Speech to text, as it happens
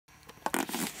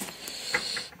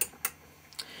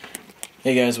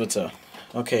Hey guys, what's up?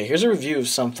 Okay, here's a review of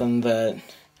something that,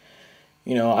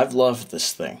 I've loved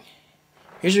this thing.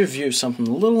 Here's a review of something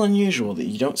a little unusual that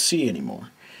you don't see anymore,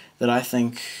 that I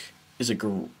think is a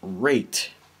great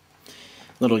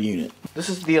little unit. This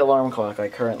is the alarm clock I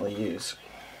currently use.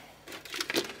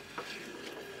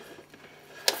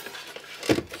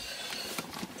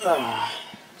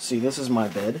 See, this is my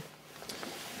bed.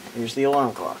 Here's the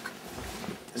alarm clock.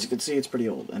 As you can see, it's pretty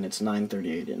old, and it's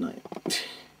 9:38 at night.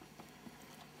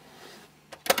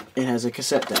 It has a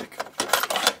cassette deck.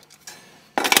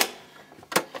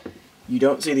 You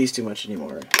don't see these too much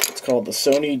anymore. It's called the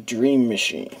Sony Dream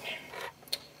Machine.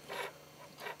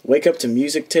 Wake up to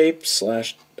music tape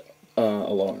 /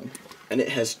 alarm. And it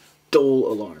has dual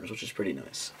alarms, which is pretty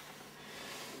nice.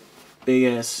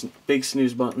 Big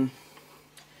snooze button.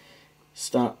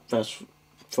 Stop, fast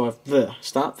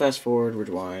forward,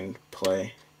 rewind,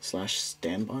 play /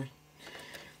 standby.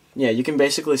 Yeah, you can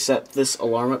basically set this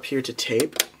alarm up here to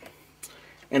tape,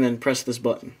 and then press this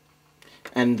button,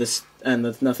 and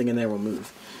nothing in there will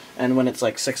move. And when it's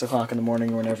like 6 o'clock in the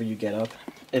morning or whenever you get up,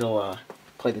 it'll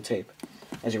play the tape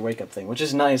as your wake up thing, which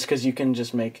is nice because you can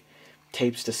just make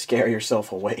tapes to scare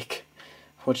yourself awake,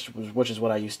 which is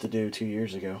what I used to do 2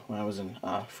 years ago when I was in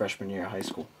freshman year of high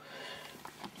school.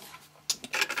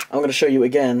 I'm going to show you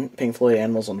again Pink Floyd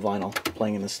Animals on Vinyl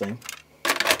playing in this thing.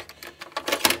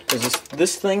 Because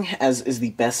this thing is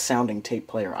the best sounding tape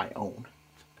player I own.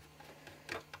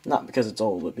 Not because it's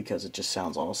old, but because it just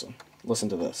sounds awesome. Listen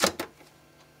to this.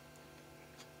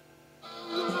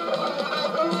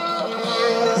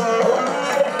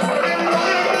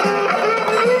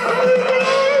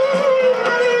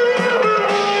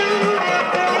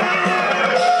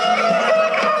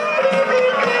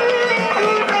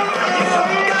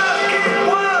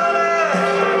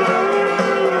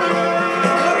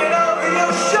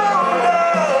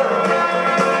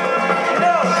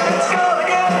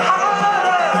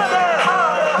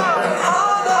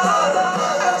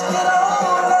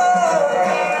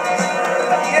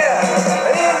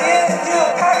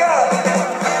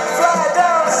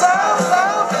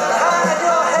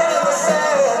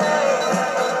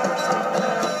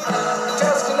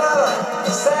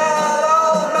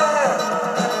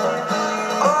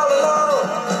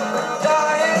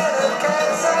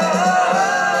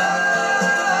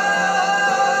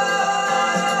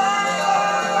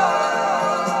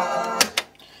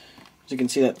 As you can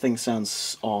see, that thing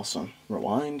sounds awesome.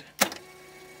 Rewind.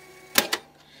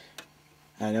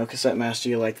 I know, Cassette Master,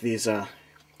 you like these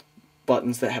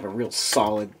buttons that have a real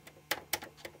solid,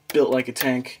 built like a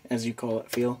tank, as you call it,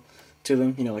 feel to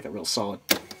them. You know, like a real solid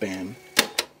bam.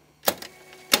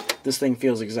 This thing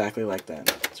feels exactly like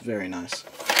that. It's very nice.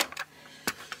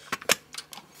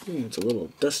 It's a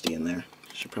little dusty in there.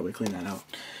 Should probably clean that out.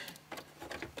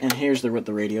 And here's what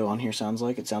the radio on here sounds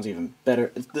like. It sounds even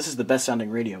better. This is the best sounding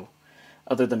radio,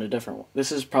 other than a different one.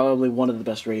 This is probably one of the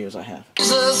best radios I have.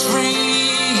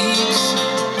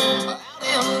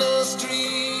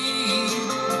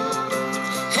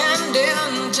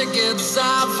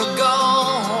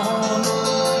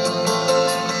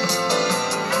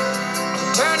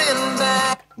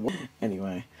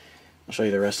 Anyway, I'll show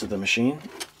you the rest of the machine.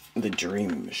 The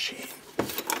Dream Machine.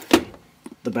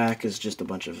 The back is just a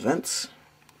bunch of vents.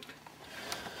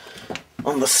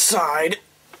 On the side,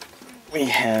 we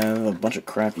have a bunch of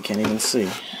crap you can't even see.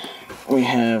 We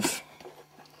have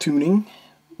tuning,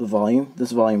 the volume.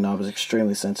 This volume knob is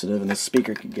extremely sensitive, and the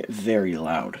speaker can get very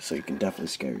loud, so you can definitely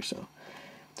scare yourself.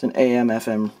 It's an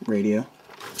AM/FM radio.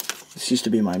 This used to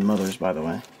be my mother's, by the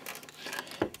way.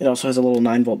 It also has a little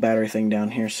 9-volt battery thing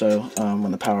down here, so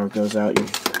when the power goes out,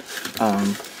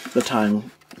 the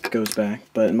time goes back.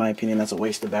 But in my opinion, that's a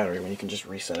waste of battery when you can just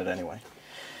reset it anyway.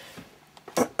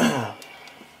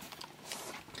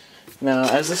 Now,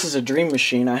 as this is a Dream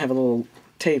Machine, I have a little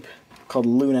tape called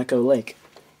Loon Echo Lake,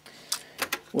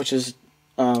 which is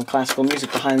classical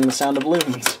music behind the sound of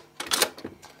loons.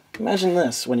 Imagine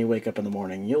this when you wake up in the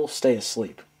morning. You'll stay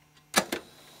asleep.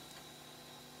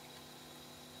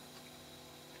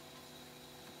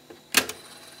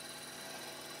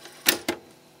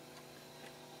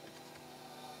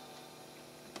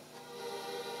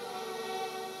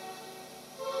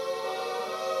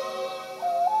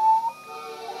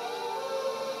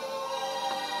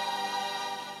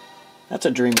 That's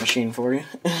a Dream Machine for you.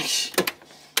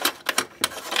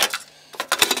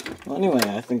 Well, anyway,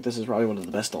 I think this is probably one of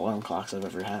the best alarm clocks I've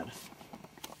ever had.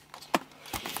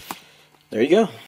 There you go.